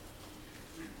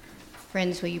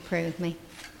Friends, will you pray with me?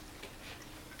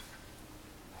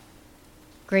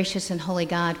 Gracious and holy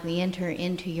God, we enter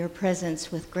into your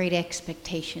presence with great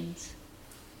expectations.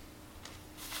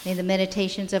 May the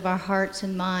meditations of our hearts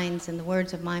and minds and the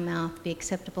words of my mouth be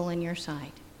acceptable in your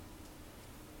sight.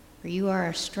 For you are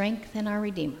our strength and our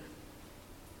Redeemer.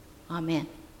 Amen.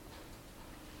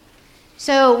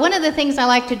 So one of the things I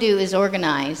like to do is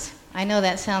organize. I know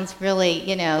that sounds really,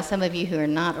 some of you who are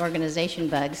not organization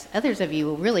bugs, others of you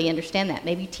will really understand that,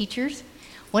 maybe teachers.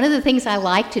 One of the things I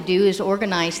like to do is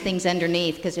organize things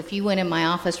underneath, because if you went in my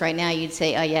office right now, you'd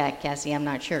say, oh yeah, Cassie, I'm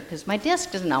not sure, because my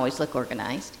desk doesn't always look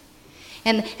organized.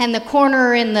 And the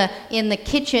corner in the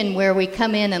kitchen where we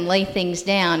come in and lay things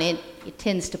down, it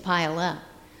tends to pile up.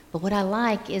 But what I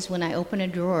like is when I open a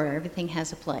drawer, everything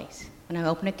has a place. When I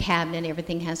open a cabinet,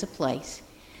 everything has a place.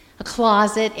 A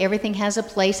closet, everything has a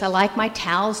place. I like my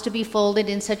towels to be folded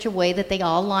in such a way that they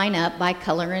all line up by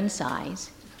color and size.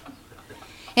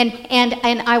 And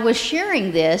I was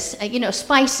sharing this,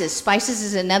 spices. Spices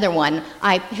is another one.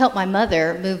 I helped my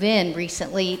mother move in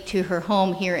recently to her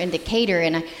home here in Decatur,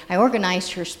 and I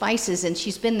organized her spices, and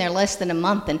she's been there less than a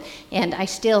month, and I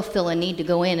still feel a need to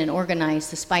go in and organize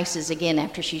the spices again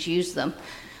after she's used them.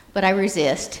 But I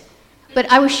resist. But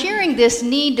I was sharing this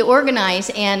need to organize,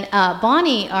 and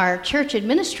Bonnie, our church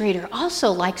administrator,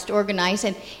 also likes to organize,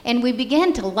 and we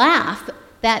began to laugh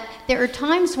that there are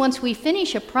times once we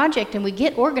finish a project and we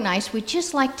get organized, we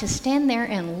just like to stand there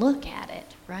and look at it,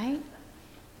 right?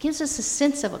 Gives us a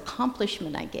sense of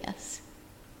accomplishment, I guess.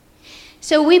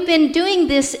 So we've been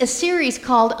doing a series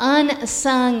called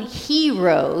Unsung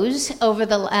Heroes over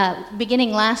the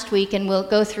beginning last week, and we'll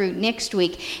go through next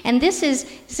week. And this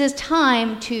is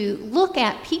time to look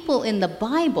at people in the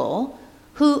Bible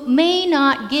who may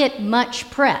not get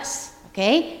much press,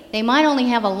 okay? They might only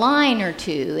have a line or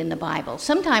two in the Bible.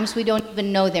 Sometimes we don't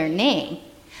even know their name,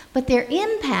 but their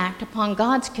impact upon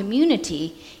God's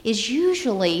community is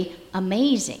usually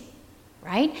amazing.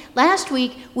 Right? Last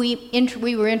week, we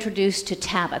were introduced to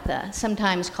Tabitha,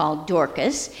 sometimes called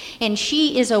Dorcas, and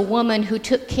she is a woman who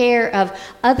took care of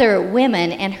other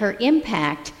women, and her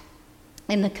impact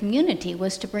in the community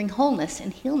was to bring wholeness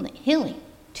and healing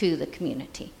to the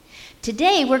community.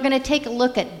 Today, we're going to take a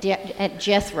look at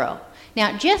Jethro.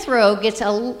 Now, Jethro gets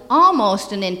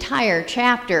almost an entire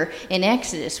chapter in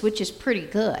Exodus, which is pretty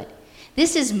good.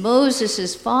 This is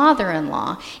Moses'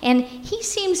 father-in-law, and he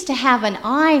seems to have an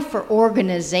eye for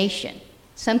organization,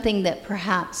 something that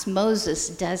perhaps Moses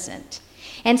doesn't.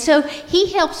 And so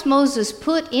he helps Moses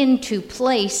put into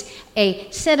place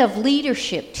a set of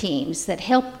leadership teams that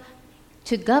help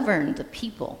to govern the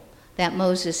people that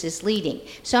Moses is leading.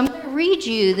 So I'm going to read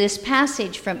you this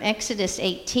passage from Exodus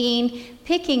 18,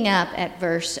 picking up at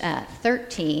verse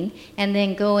 13, and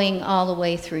then going all the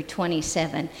way through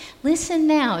 27. Listen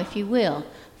now, if you will,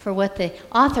 for what the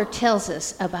author tells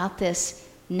us about this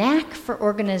knack for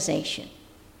organization.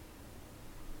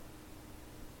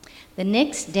 The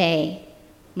next day,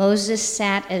 Moses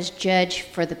sat as judge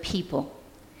for the people,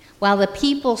 while the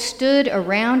people stood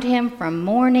around him from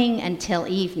morning until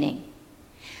evening.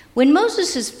 When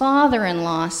Moses'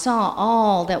 father-in-law saw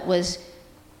all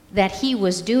that he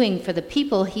was doing for the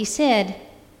people, he said,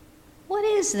 "What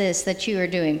is this that you are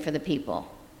doing for the people?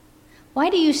 Why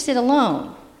do you sit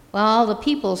alone while all the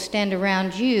people stand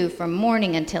around you from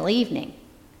morning until evening?"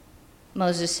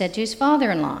 Moses said to his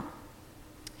father-in-law,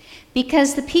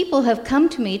 "Because the people have come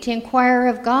to me to inquire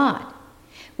of God.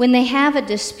 When they have a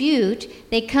dispute,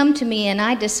 they come to me, and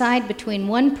I decide between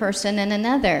one person and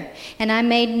another, and I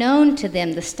made known to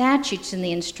them the statutes and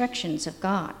the instructions of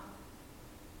God."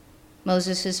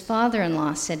 Moses'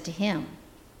 father-in-law said to him,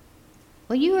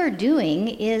 "What you are doing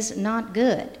is not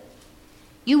good.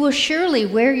 You will surely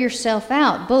wear yourself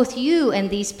out, both you and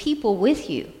these people with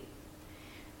you.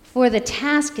 For the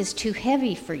task is too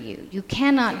heavy for you. You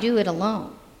cannot do it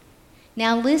alone.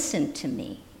 Now listen to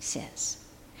me," he says.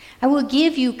 "I will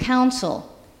give you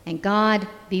counsel, and God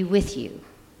be with you.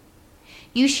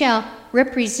 You shall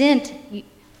represent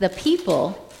the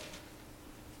people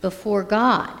before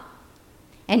God,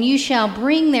 and you shall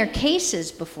bring their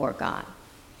cases before God.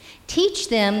 Teach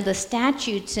them the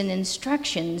statutes and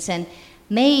instructions, and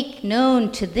make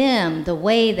known to them the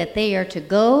way that they are to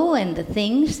go and the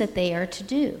things that they are to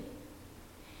do.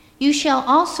 You shall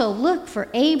also look for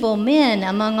able men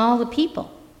among all the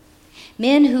people,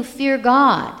 men who fear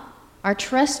God, are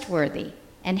trustworthy,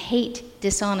 and hate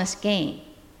dishonest gain.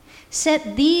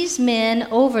 Set these men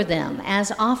over them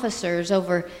as officers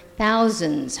over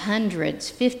thousands, hundreds,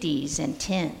 fifties, and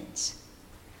tens.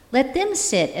 Let them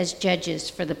sit as judges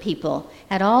for the people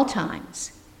at all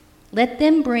times. Let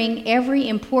them bring every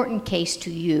important case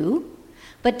to you,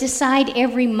 but decide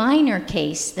every minor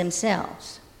case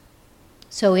themselves.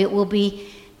 So it will be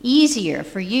easier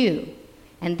for you,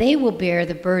 and they will bear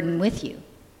the burden with you.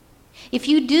 If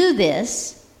you do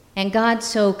this, and God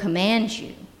so commands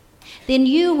you, then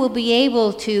you will be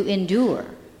able to endure,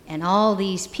 and all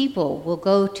these people will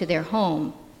go to their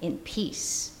home in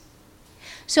peace.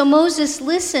 So Moses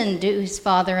listened to his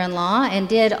father-in-law and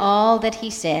did all that he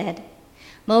said.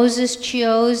 Moses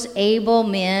chose able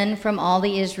men from all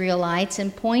the Israelites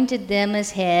and appointed them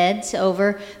as heads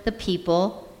over the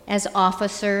people, as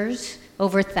officers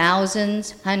over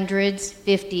thousands, hundreds,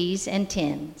 fifties, and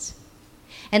tens.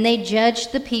 And they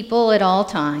judged the people at all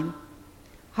time.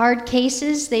 Hard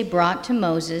cases they brought to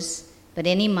Moses, but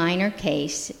any minor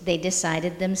case they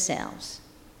decided themselves.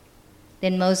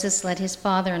 Then Moses let his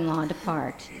father-in-law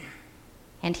depart,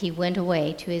 and he went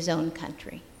away to his own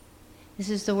country. This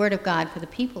is the word of God for the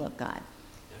people of God.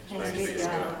 Thanks be to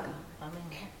God.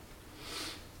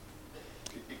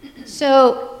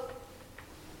 So,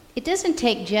 it doesn't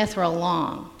take Jethro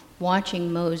long,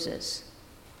 watching Moses,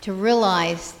 to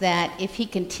realize that if he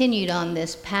continued on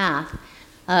this path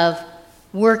of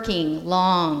working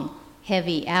long,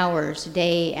 heavy hours,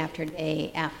 day after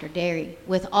day after day,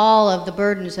 with all of the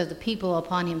burdens of the people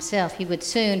upon himself, he would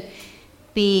soon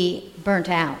be burnt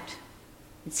out.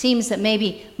 It seems that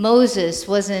maybe Moses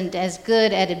wasn't as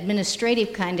good at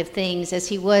administrative kind of things as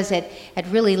he was at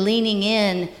really leaning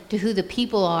in to who the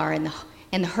people are and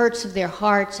the hurts of their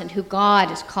hearts and who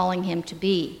God is calling him to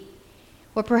be.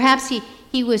 Or perhaps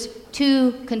he was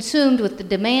too consumed with the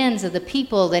demands of the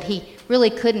people that he really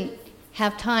couldn't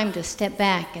have time to step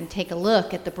back and take a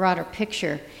look at the broader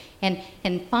picture and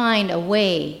find a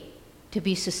way to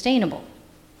be sustainable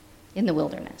in the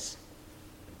wilderness.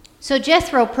 So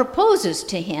Jethro proposes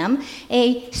to him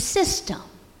a system,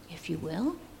 if you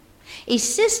will, a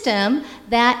system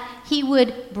that he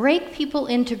would break people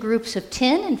into groups of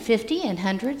 10 and 50 and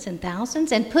hundreds and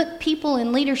thousands and put people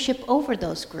in leadership over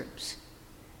those groups.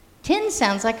 10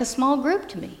 sounds like a small group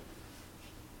to me.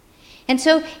 And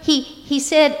so he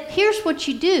said, here's what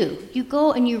you do. You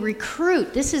go and you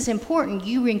recruit. This is important.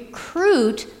 You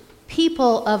recruit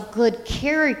people of good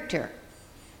character,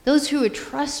 those who are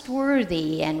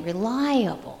trustworthy and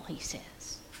reliable, he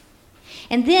says.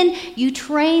 And then you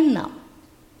train them.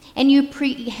 And you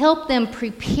help them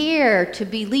prepare to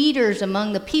be leaders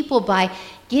among the people by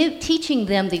teaching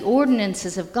them the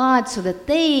ordinances of God so that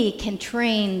they can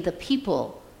train the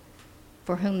people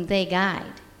for whom they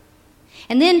guide.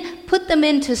 And then put them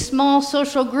into small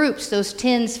social groups, those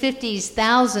 10s, 50s,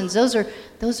 thousands.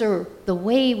 Those are the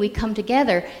way we come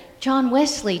together. John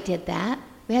Wesley did that.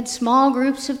 We had small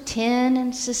groups of 10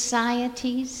 and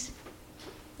societies,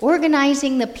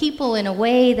 organizing the people in a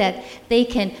way that they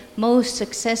can most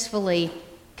successfully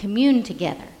commune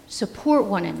together, support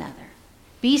one another,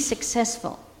 be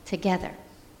successful together.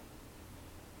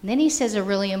 And then he says a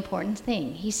really important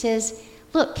thing. He says,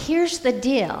 look, here's the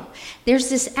deal. There's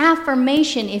this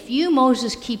affirmation, if you,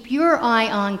 Moses, keep your eye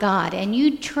on God and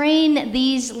you train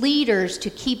these leaders to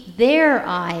keep their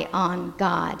eye on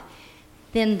God,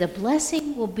 then the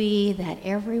blessing will be that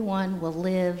everyone will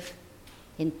live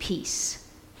in peace.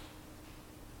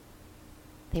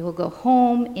 They will go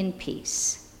home in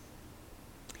peace.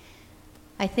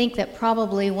 I think that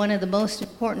probably one of the most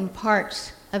important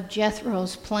parts of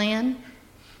Jethro's plan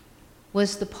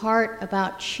was the part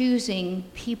about choosing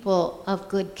people of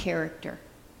good character.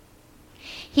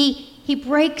 He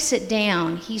breaks it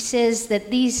down. He says that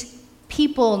these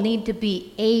people need to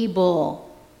be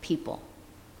able people.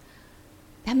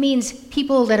 That means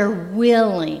people that are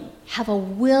willing, have a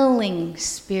willing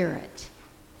spirit.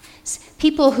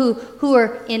 People who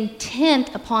are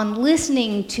intent upon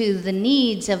listening to the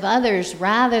needs of others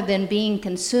rather than being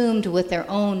consumed with their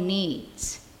own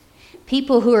needs.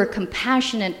 People who are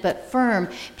compassionate but firm.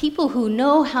 People who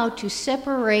know how to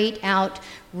separate out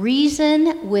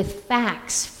reason with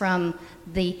facts from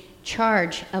the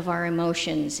charge of our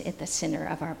emotions at the center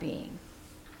of our being.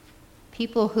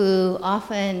 People who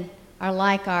often are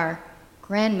like our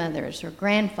grandmothers or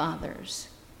grandfathers,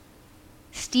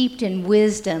 steeped in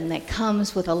wisdom that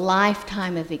comes with a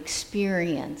lifetime of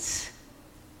experience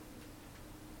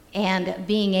and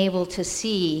being able to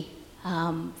see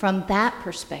from that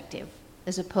perspective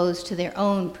as opposed to their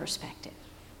own perspective.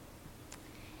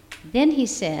 Then he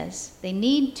says they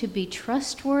need to be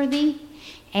trustworthy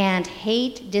and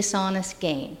hate dishonest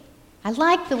gain. I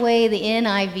like the way the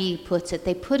NIV puts it.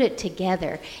 They put it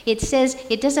together. It says,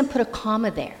 it doesn't put a comma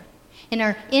there. In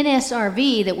our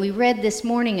NSRV that we read this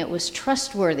morning, it was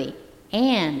trustworthy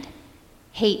and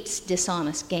hates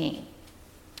dishonest gain.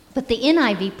 But the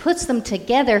NIV puts them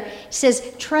together,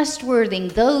 says, trustworthy,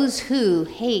 those who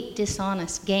hate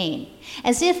dishonest gain,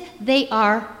 as if they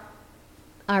are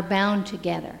bound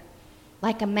together.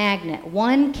 Like a magnet,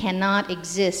 one cannot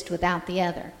exist without the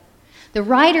other. The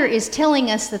writer is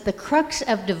telling us that the crux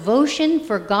of devotion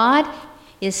for God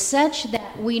is such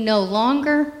that we no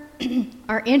longer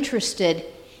are interested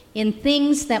in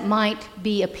things that might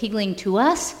be appealing to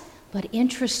us, but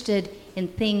interested in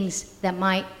things that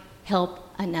might help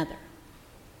another.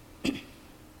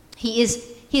 He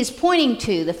is pointing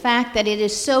to the fact that it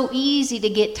is so easy to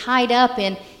get tied up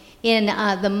in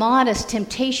the modest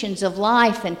temptations of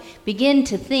life and begin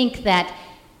to think that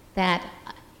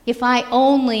if I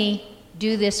only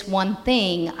do this one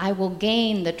thing, I will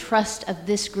gain the trust of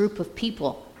this group of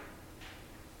people,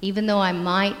 even though I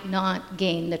might not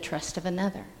gain the trust of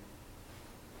another.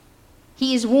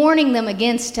 He is warning them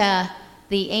against the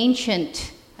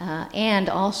ancient and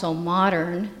also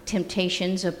modern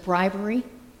temptations of bribery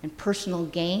and personal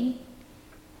gain.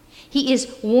 He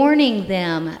is warning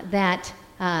them that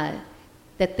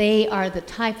they are the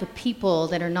type of people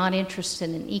that are not interested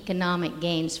in economic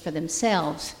gains for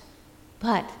themselves,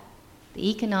 but the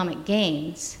economic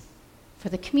gains for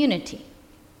the community.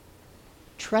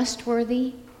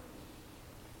 Trustworthy,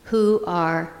 who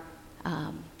are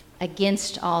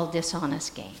against all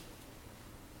dishonest gain.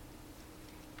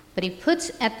 But he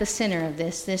puts at the center of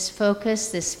this focus,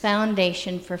 this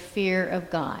foundation for fear of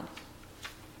God.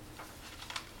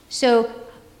 So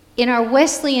in our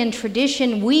Wesleyan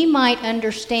tradition, we might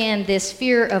understand this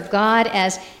fear of God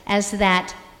as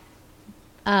that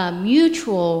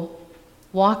mutual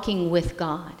walking with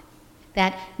God,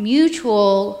 that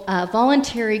mutual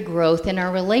voluntary growth in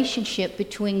our relationship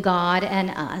between God and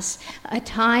us, a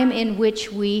time in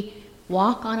which we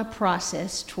walk on a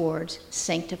process towards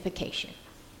sanctification.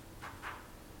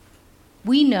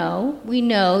 We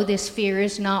know this fear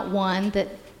is not one that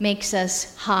makes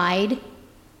us hide.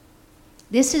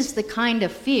 This is the kind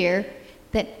of fear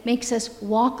that makes us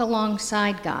walk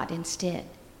alongside God instead.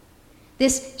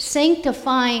 This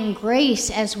sanctifying grace,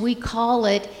 as we call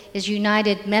it as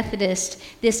United Methodist,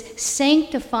 this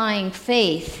sanctifying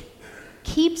faith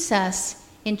keeps us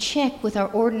in check with our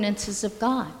ordinances of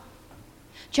God.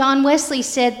 John Wesley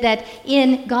said that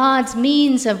in God's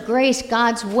means of grace,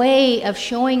 God's way of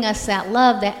showing us that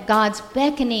love, that God's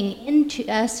beckoning into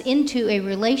us into a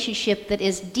relationship that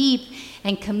is deep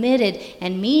and committed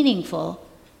and meaningful,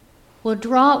 we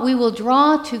will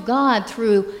draw to God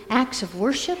through acts of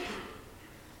worship,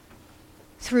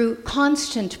 through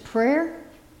constant prayer,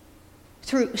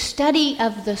 through study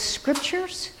of the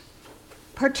scriptures,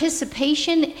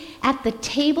 participation at the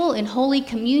table in Holy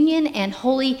Communion and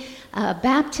Holy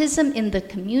baptism in the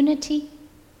community,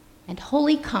 and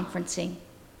holy conferencing.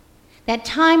 That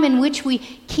time in which we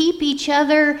keep each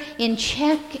other in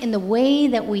check in the way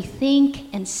that we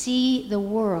think and see the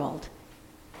world,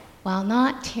 while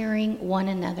not tearing one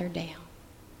another down.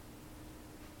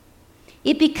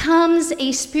 It becomes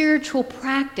a spiritual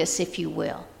practice, if you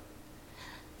will.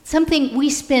 Something we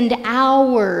spend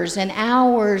hours and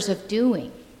hours of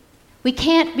doing. We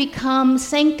can't become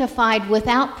sanctified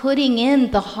without putting in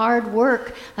the hard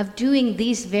work of doing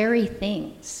these very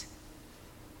things.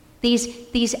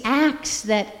 These acts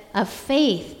of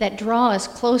faith that draw us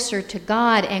closer to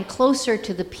God and closer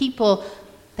to the people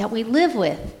that we live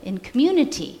with in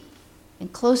community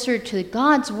and closer to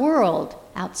God's world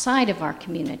outside of our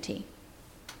community.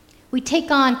 We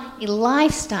take on a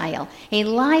lifestyle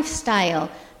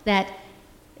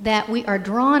that we are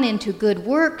drawn into good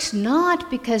works, not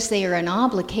because they are an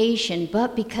obligation,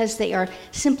 but because they are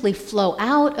simply flow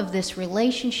out of this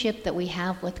relationship that we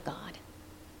have with God.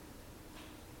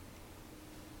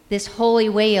 This holy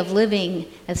way of living,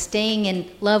 of staying in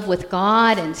love with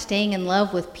God and staying in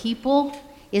love with people,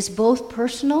 is both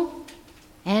personal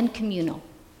and communal.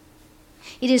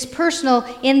 It is personal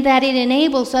in that it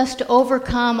enables us to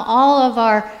overcome all of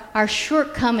our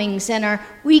shortcomings and our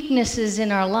weaknesses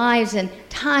in our lives and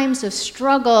times of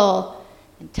struggle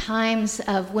and times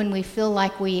of when we feel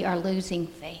like we are losing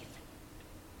faith.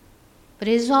 But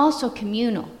it is also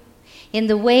communal in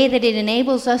the way that it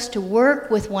enables us to work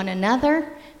with one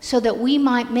another so that we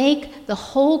might make the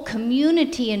whole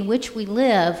community in which we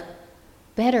live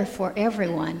better for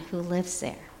everyone who lives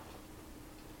there.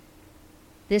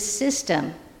 This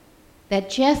system that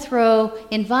Jethro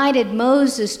invited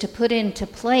Moses to put into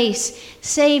place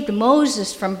saved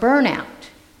Moses from burnout.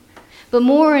 But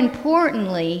more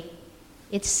importantly,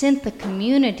 it sent the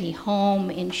community home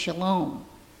in shalom.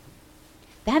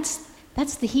 That's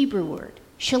the Hebrew word,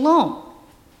 shalom.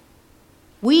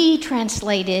 We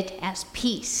translate it as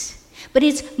peace. But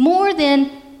it's more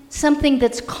than something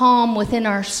that's calm within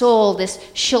our soul. This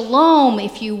shalom,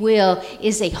 if you will,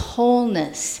 is a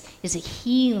wholeness, is a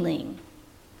healing.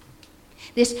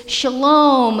 This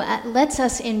shalom lets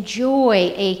us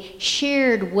enjoy a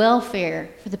shared welfare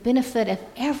for the benefit of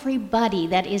everybody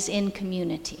that is in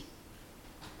community.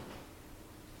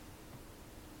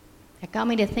 That got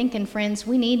me to thinking, friends,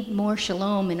 we need more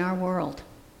shalom in our world.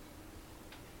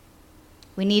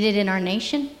 We need it in our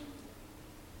nation.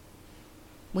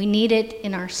 We need it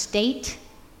in our state.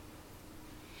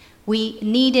 We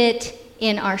need it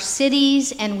in our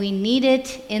cities, and we need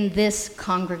it in this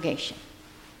congregation.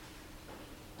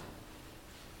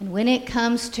 And when it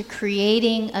comes to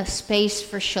creating a space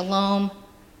for shalom,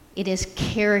 it is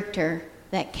character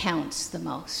that counts the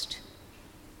most.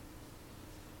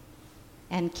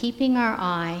 And keeping our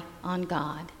eye on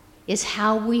God is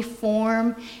how we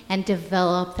form and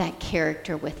develop that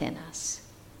character within us.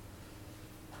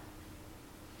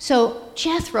 So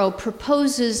Jethro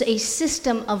proposes a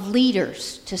system of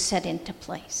leaders to set into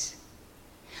place.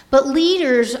 But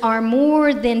leaders are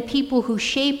more than people who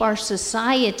shape our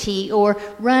society or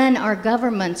run our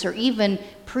governments or even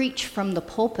preach from the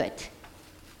pulpit.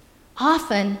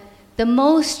 Often, the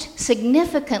most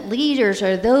significant leaders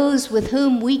are those with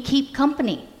whom we keep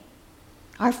company.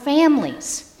 Our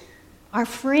families, our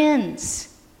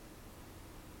friends,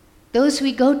 those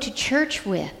we go to church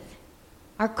with,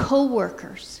 our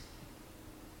co-workers.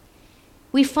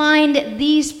 We find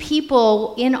these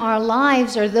people in our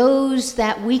lives are those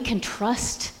that we can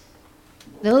trust,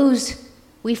 those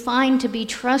we find to be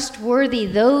trustworthy,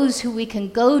 those who we can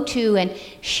go to and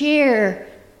share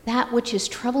that which is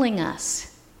troubling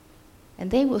us.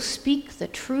 And they will speak the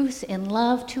truth in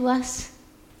love to us,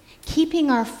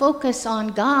 keeping our focus on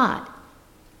God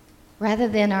rather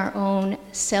than our own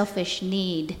selfish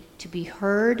need to be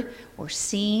heard or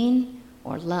seen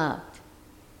or loved.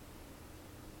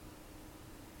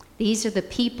 These are the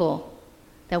people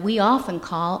that we often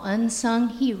call unsung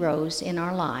heroes in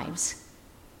our lives.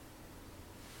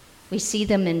 We see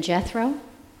them in Jethro,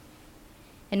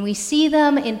 and we see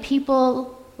them in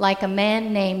people like a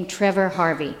man named Trevor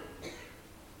Harvey.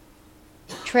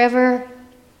 Trevor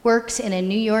works in a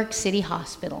New York City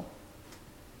hospital.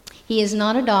 He is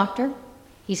not a doctor.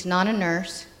 He's not a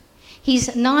nurse.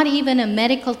 He's not even a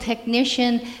medical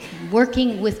technician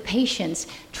working with patients.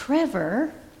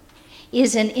 Trevor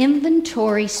is an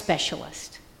inventory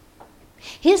specialist.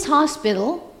 His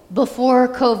hospital, before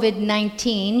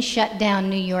COVID-19 shut down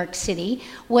New York City,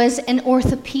 was an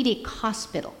orthopedic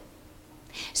hospital.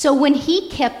 So when he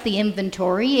kept the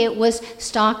inventory, it was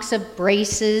stocks of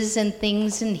braces and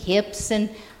things and hips and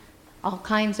all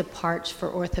kinds of parts for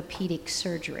orthopedic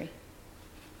surgery.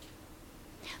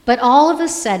 But all of a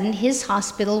sudden, his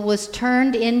hospital was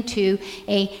turned into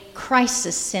a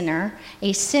crisis center,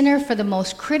 a center for the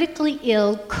most critically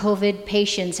ill COVID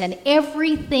patients, and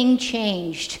everything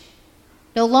changed.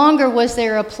 No longer was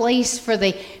there a place for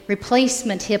the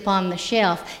replacement hip on the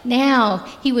shelf. Now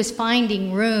he was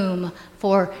finding room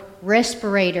for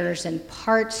respirators and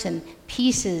parts and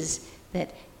pieces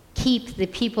that keep the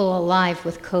people alive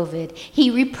with COVID. He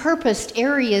repurposed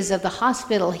areas of the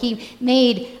hospital. He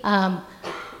made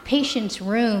patients'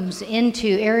 rooms into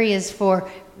areas for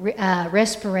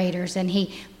respirators, and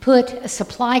he put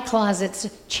supply closets,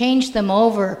 changed them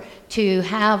over to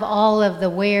have all of the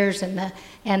wares and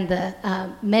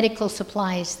the medical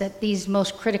supplies that these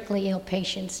most critically ill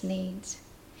patients need.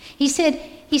 He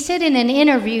said in an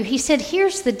interview, he said,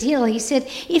 here's the deal. He said,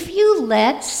 if you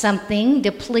let something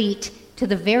deplete to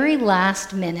the very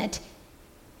last minute,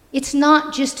 it's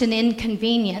not just an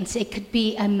inconvenience. It could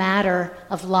be a matter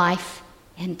of life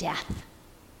and death.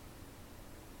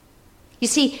 You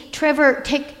see, Trevor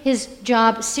took his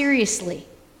job seriously.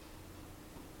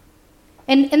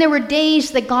 And there were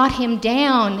days that got him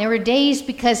down. There were days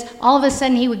because all of a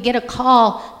sudden he would get a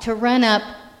call to run up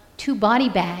 2 body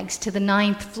bags to the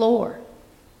 9th floor.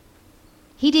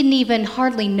 He didn't even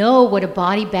hardly know what a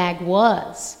body bag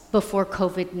was before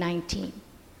COVID-19.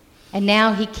 And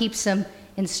now he keeps them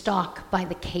in stock by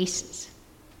the cases.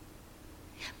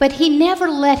 But he never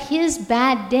let his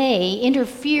bad day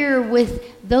interfere with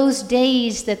those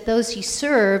days that those he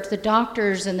served, the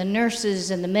doctors and the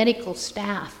nurses and the medical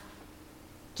staff,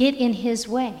 get in his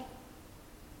way.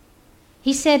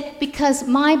 He said, because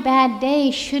my bad day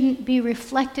shouldn't be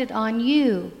reflected on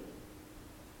you.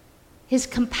 His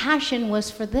compassion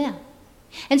was for them.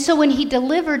 And so when he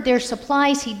delivered their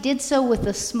supplies, he did so with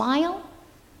a smile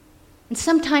and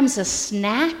sometimes a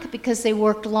snack because they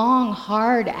worked long,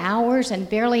 hard hours and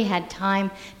barely had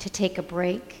time to take a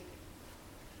break.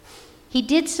 He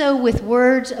did so with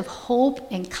words of hope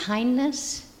and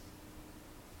kindness.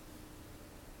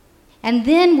 And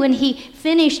then when he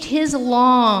finished his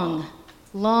long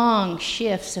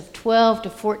shifts of 12 to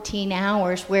 14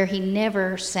 hours where he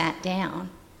never sat down,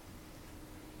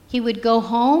 he would go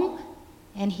home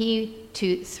and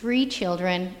to 3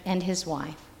 children and his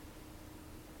wife.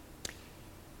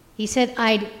 He said,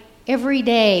 I'd every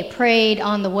day prayed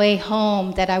on the way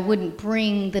home that I wouldn't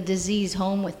bring the disease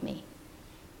home with me.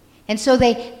 And so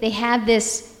they had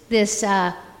this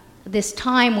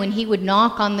time when he would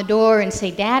knock on the door and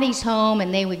say, Daddy's home,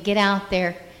 and they would get out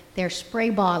their spray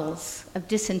bottles of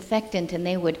disinfectant and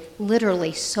they would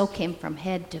literally soak him from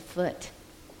head to foot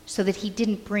so that he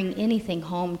didn't bring anything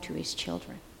home to his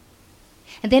children.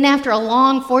 And then after a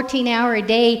long 14-hour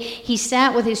day, he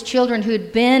sat with his children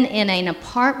who'd been in an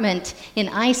apartment in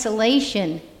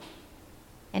isolation,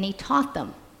 and he taught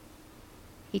them.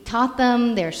 He taught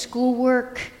them their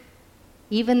schoolwork,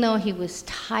 even though he was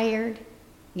tired,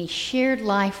 and he shared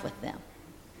life with them.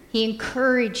 He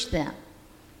encouraged them.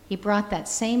 He brought that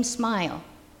same smile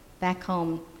back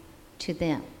home to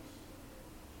them.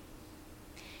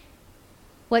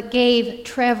 What gave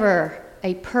Trevor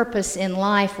a purpose in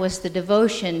life was the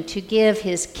devotion to give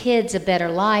his kids a better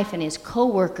life and his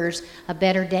co-workers a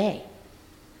better day.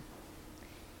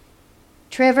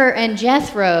 Trevor and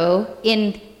Jethro,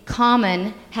 in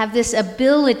common, have this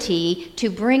ability to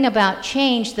bring about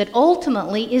change that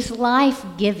ultimately is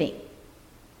life-giving.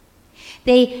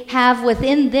 They have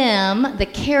within them the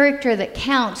character that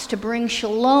counts to bring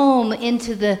shalom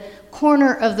into the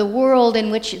corner of the world in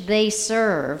which they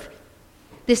serve.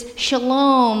 This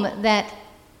shalom that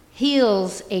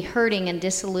heals a hurting and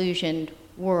disillusioned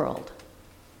world.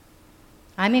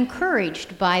 I'm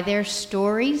encouraged by their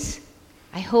stories.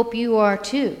 I hope you are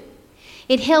too.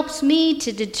 It helps me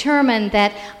to determine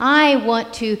that I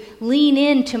want to lean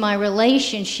into my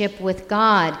relationship with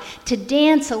God, to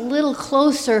dance a little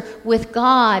closer with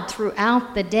God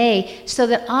throughout the day so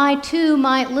that I too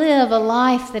might live a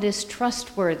life that is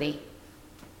trustworthy,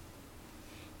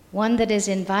 one that is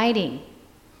inviting,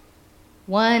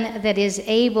 one that is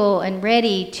able and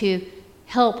ready to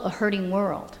help a hurting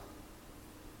world,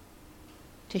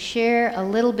 to share a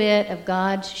little bit of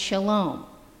God's shalom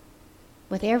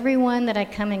with everyone that I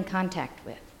come in contact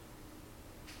with.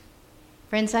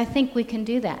 Friends, I think we can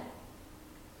do that.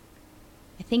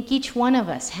 I think each one of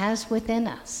us has within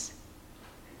us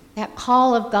that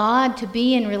call of God to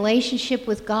be in relationship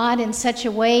with God in such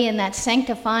a way in that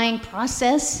sanctifying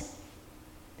process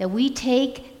that we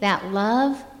take that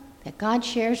love that God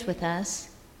shares with us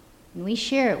and we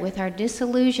share it with our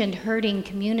disillusioned, hurting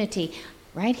community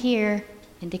right here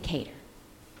in Decatur.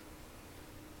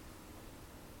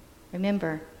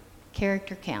 Remember,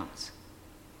 character counts.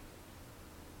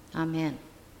 Amen.